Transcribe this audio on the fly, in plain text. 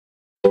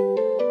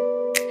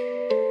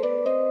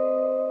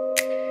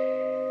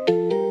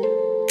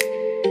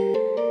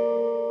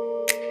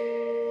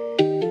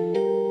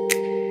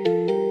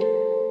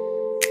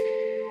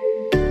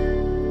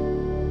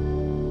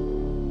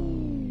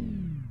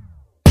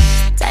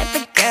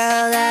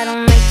girl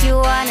that'll make you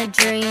wanna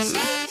dream.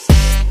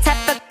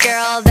 Type of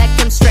girl that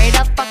comes straight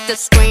up off the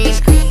screen.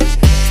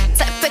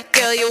 Type of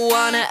girl you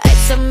wanna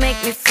ice and make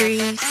me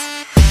freeze.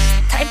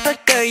 Type of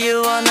girl you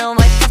wanna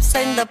wipe up,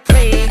 send the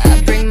plate. I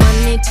bring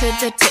money to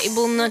the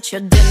table, not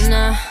your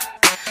dinner.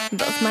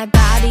 Both my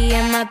body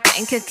and my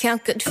bank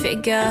account could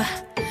figure.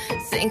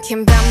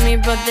 Thinking about me,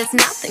 but there's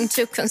nothing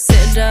to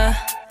consider.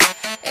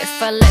 If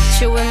I let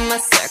you in my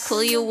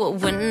circle, you a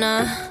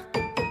winner.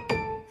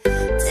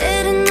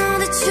 Didn't know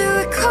that you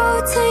were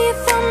cold till you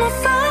found my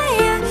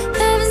fire.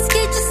 Heaven's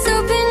gate just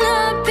open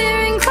up,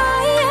 hearing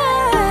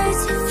quiet.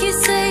 If you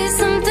say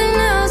something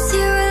else,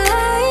 you're a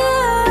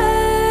liar.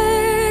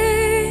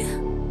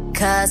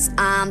 Cause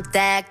I'm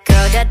that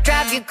girl that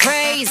drive you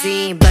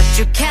crazy, but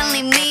you can't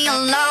leave me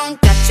alone.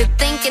 Got you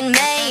thinking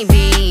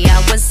maybe I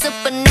was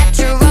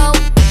supernatural,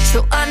 put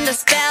you under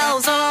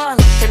spells or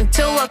look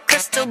into a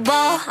crystal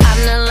ball. I'm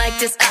not like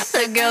these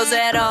other girls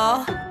at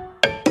all.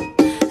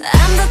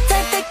 I'm the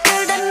type of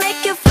girl that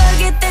make you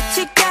forget that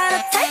you got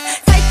a type.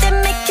 Type that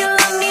make you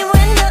love me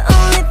when the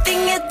only thing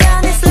you've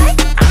done is like.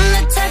 I'm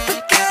the type of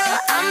girl,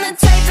 I'm the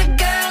type of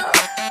girl,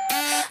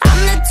 I'm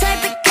the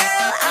type of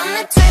girl, I'm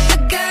the type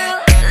of girl.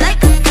 Like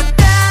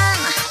da-da-da,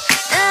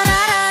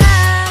 da-da-da-da,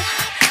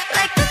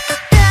 like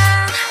da-da-da,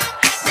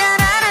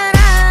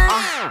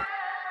 da-da-da-da.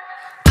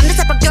 I'm the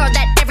type of girl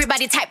that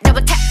everybody type, that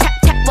would tap, tap,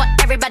 tap what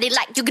everybody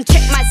like. You can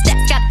check my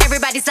steps, got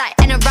everybody's eye,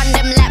 and I run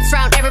them laps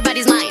round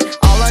everybody's mind.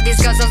 All of these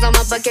girls on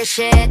my bucket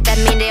shit, that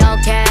mean they all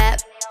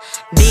cap.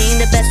 Being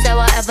the best at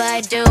whatever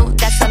I do,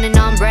 that's something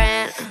on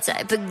brand.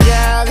 Type of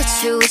girl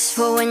that you wish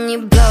for when you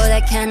blow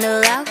that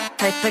candle out.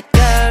 Type of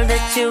girl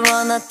that you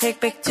wanna take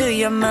back to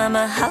your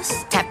mama house.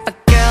 Type of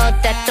girl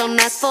that don't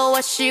ask for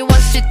what she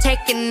wants, you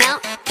taking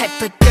out.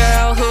 Type of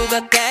girl who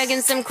got bag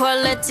and some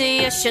quality,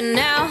 yeah,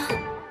 Chanel.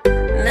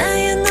 Now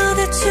you know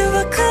that you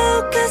were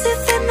cold, cause you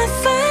fed my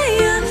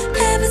fire.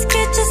 Heaven's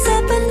gate just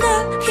opened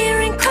up,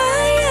 hearing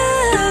quiet.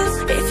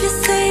 If you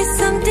say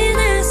something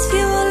else,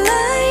 you a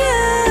liar.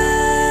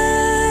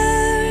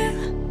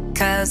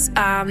 Cause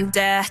I'm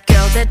that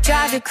girl that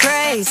drive you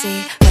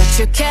crazy, but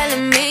you're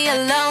killing me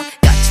alone.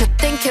 Got you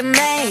thinking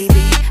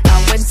maybe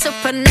I went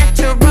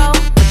supernatural,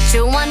 put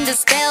you under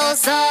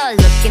spells or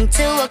look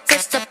into a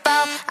crystal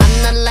ball. I'm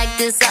not like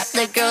these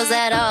other girls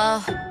at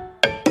all.